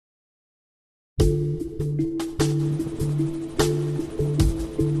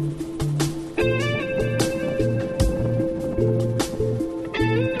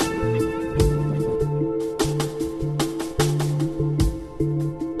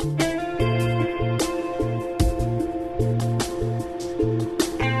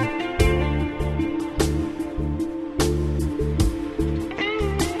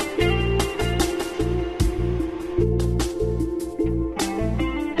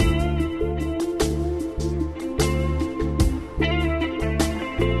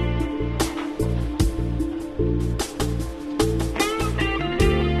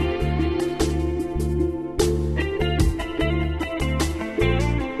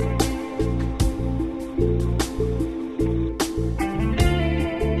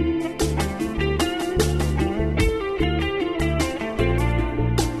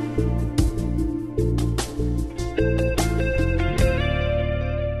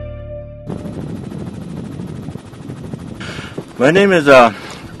My name is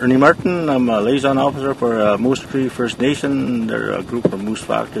Ernie Martin. I'm a liaison officer for Moose Tree First Nation. They're a group from Moose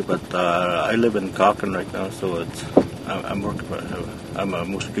Factory, but I live in Cochrane right now, so I'm working for. I'm a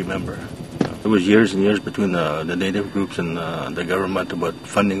Moose Tree member. It was years and years between the native groups and the government about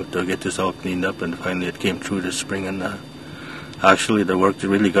funding to get this all cleaned up, and finally it came through this spring. And actually, the work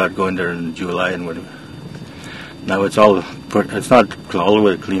really got going there in July, and now it's all. It's not all the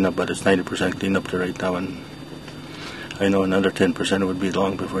way clean up, but it's 90% clean up to right now, and I know another 10% would be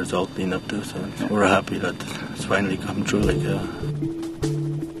long before it's all cleaned up too, so we're happy that it's finally come true.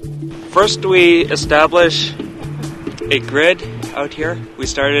 First, we establish a grid out here. We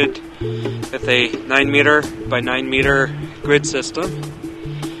started with a 9 meter by 9 meter grid system,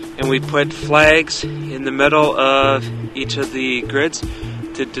 and we put flags in the middle of each of the grids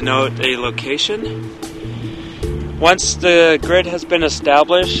to denote a location. Once the grid has been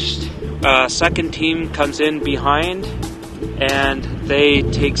established, a second team comes in behind and they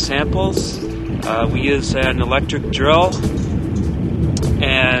take samples. We use an electric drill,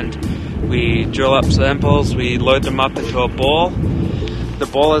 and we drill up samples, we load them up into a bowl. The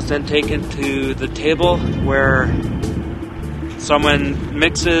bowl is then taken to the table where someone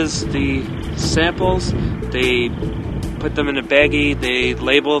mixes the samples. They put them in a baggie, they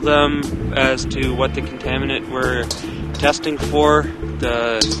label them as to what the contaminant we're testing for,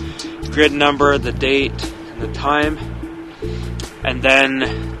 the grid number, the date, and the time. And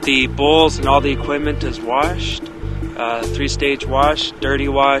then the bowls and all the equipment is washed, 3-stage wash, dirty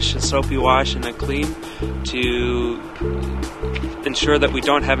wash, a soapy wash, and a clean, to ensure that we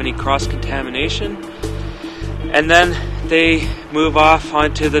don't have any cross-contamination. And then they move off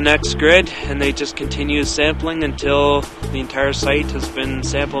onto the next grid, and they just continue sampling until the entire site has been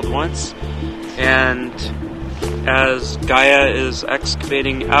sampled once. And as Gaia is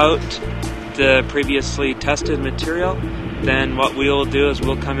excavating out the previously tested material, then what we'll do is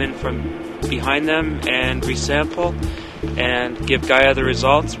we'll come in from behind them and resample and give Gaia the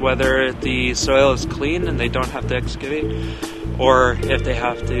results, whether the soil is clean and they don't have to excavate, or if they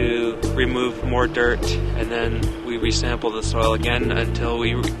have to remove more dirt, and then we resample the soil again until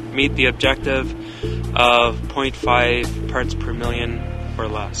we meet the objective of 0.5 parts per million or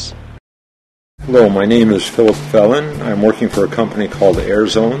less. Hello, my name is Philip Fellon. I'm working for a company called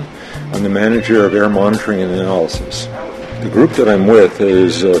AirZone. I'm the manager of air monitoring and analysis. The group that I'm with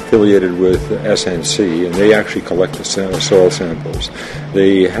is affiliated with SNC, and they actually collect the soil samples.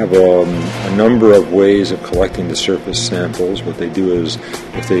 They have a number of ways of collecting the surface samples. What they do is,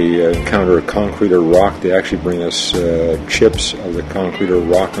 if they encounter a concrete or rock, they actually bring us chips of the concrete or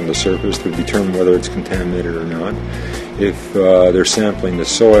rock on the surface to determine whether it's contaminated or not. If they're sampling the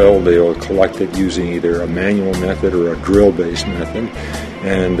soil, they will collect it using either a manual method or a drill-based method.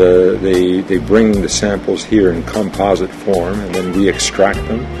 And they bring the samples here in composite form, and then we extract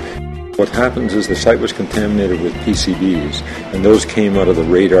them. What happens is the site was contaminated with PCBs, and those came out of the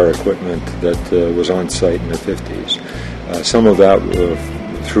radar equipment that was on site in the 50s. Some of that,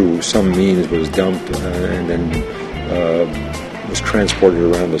 through some means, was dumped and then was transported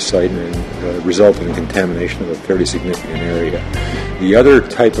around the site and resulted in contamination of a fairly significant area. The other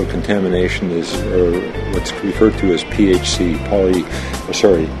type of contamination is what's referred to as PHC,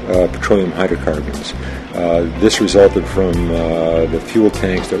 petroleum hydrocarbons. This resulted from the fuel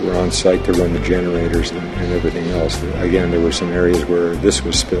tanks that were on site to run the generators and everything else. Again, there were some areas where this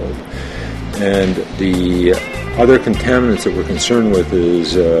was spilled. And the other contaminants that we're concerned with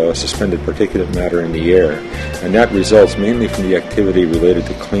is suspended particulate matter in the air, and that results mainly from the activity related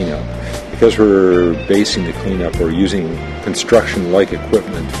to cleanup. Because we're basing the cleanup or using construction-like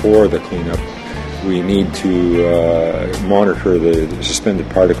equipment for the cleanup, we need to monitor the suspended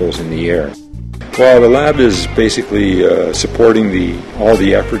particles in the air. Well, the lab is basically supporting all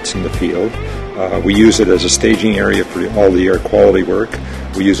the efforts in the field. We use it as a staging area for all the air quality work.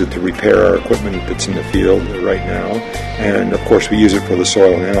 We use it to repair our equipment that's in the field right now. And, of course, we use it for the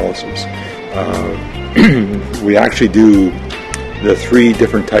soil analysis. We actually do the 3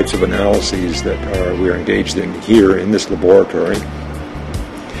 different types of analyses that we're engaged in here in this laboratory.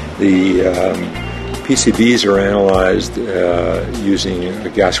 The PCBs are analyzed using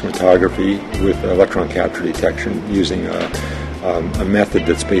gas chromatography with electron capture detection using a method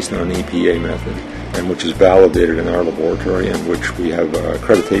that's based on an EPA method, and which is validated in our laboratory and which we have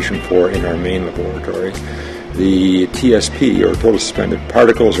accreditation for in our main laboratory. The TSP, or total suspended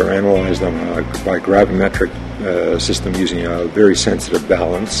particles, are analyzed by gravimetric system using a very sensitive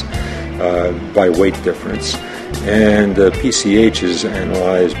balance by weight difference. And PCH is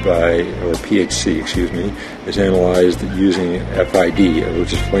analyzed by, or PHC, excuse me, is analyzed using FID,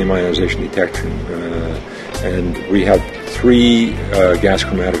 which is flame ionization detection. And we have 3 gas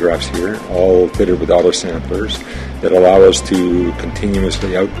chromatographs here, all fitted with autosamplers, that allow us to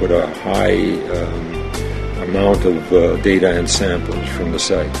continuously output a high amount of data and samples from the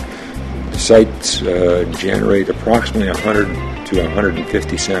site. The sites generate approximately 100 to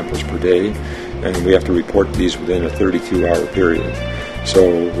 150 samples per day, and we have to report these within a 32-hour period.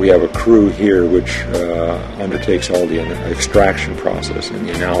 So we have a crew here which undertakes all the extraction process and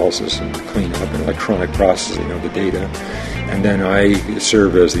the analysis and cleanup and electronic processing of the data. And then I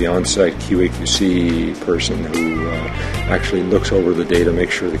serve as the on-site QA/QC person who actually looks over the data,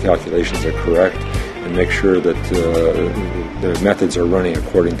 makes sure the calculations are correct, and make sure that the methods are running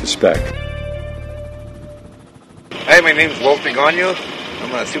according to spec. Hi, my name is Walter Gagno.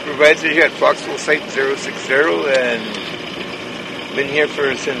 I'm a supervisor here at Foxville Site 060 and been here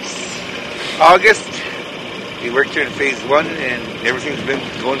since August. We worked here in Phase 1 and everything's been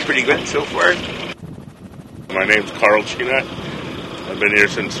going pretty good so far. My name's Carl China. I've been here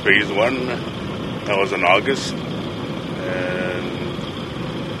since Phase 1. That was in August. And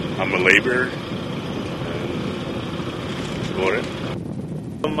I'm a laborer.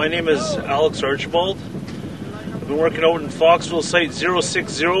 My name is Alex Archibald. I've been working out in Foxville Site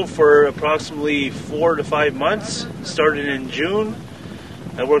 060 for approximately 4 to 5 months, starting in June.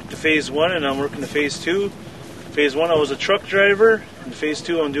 I worked to Phase 1 and I'm working to Phase 2. Phase 1 I was a truck driver, in Phase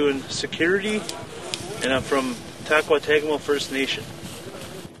 2 I'm doing security, and I'm from Taquatagama First Nation.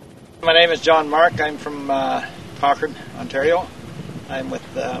 My name is John Mark. I'm from Cochrane, Ontario. I'm with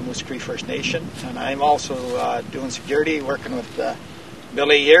Moose Cree First Nation, and I'm also doing security, working with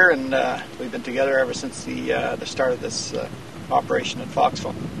Billy here, and we've been together ever since the start of this operation at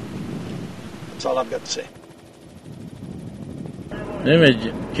Foxville. That's all I've got to say. My name is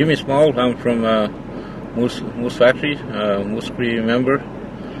Jimmy Small. I'm from Moose Factory, Moose Cree member.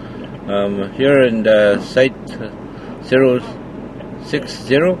 Here in the site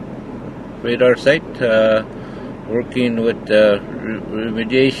 060 radar site, working with the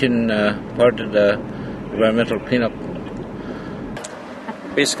remediation part of the environmental cleanup.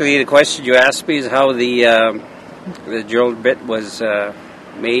 Basically, the question you asked me is how the drill bit was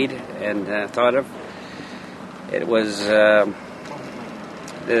made and thought of. It was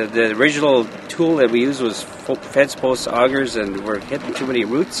the original tool that we used was fence post augers, and we're hitting too many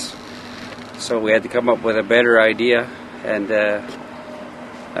roots, so we had to come up with a better idea. And the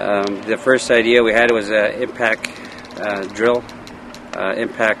first idea we had was an impact drill,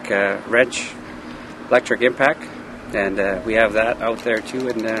 impact wrench, electric impact, and we have that out there too.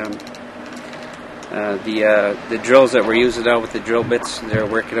 And the drills that we're using now with the drill bits, they're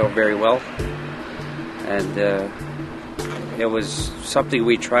working out very well. And it was something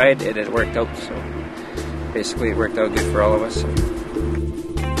we tried and it worked out. So basically, it worked out good for all of us.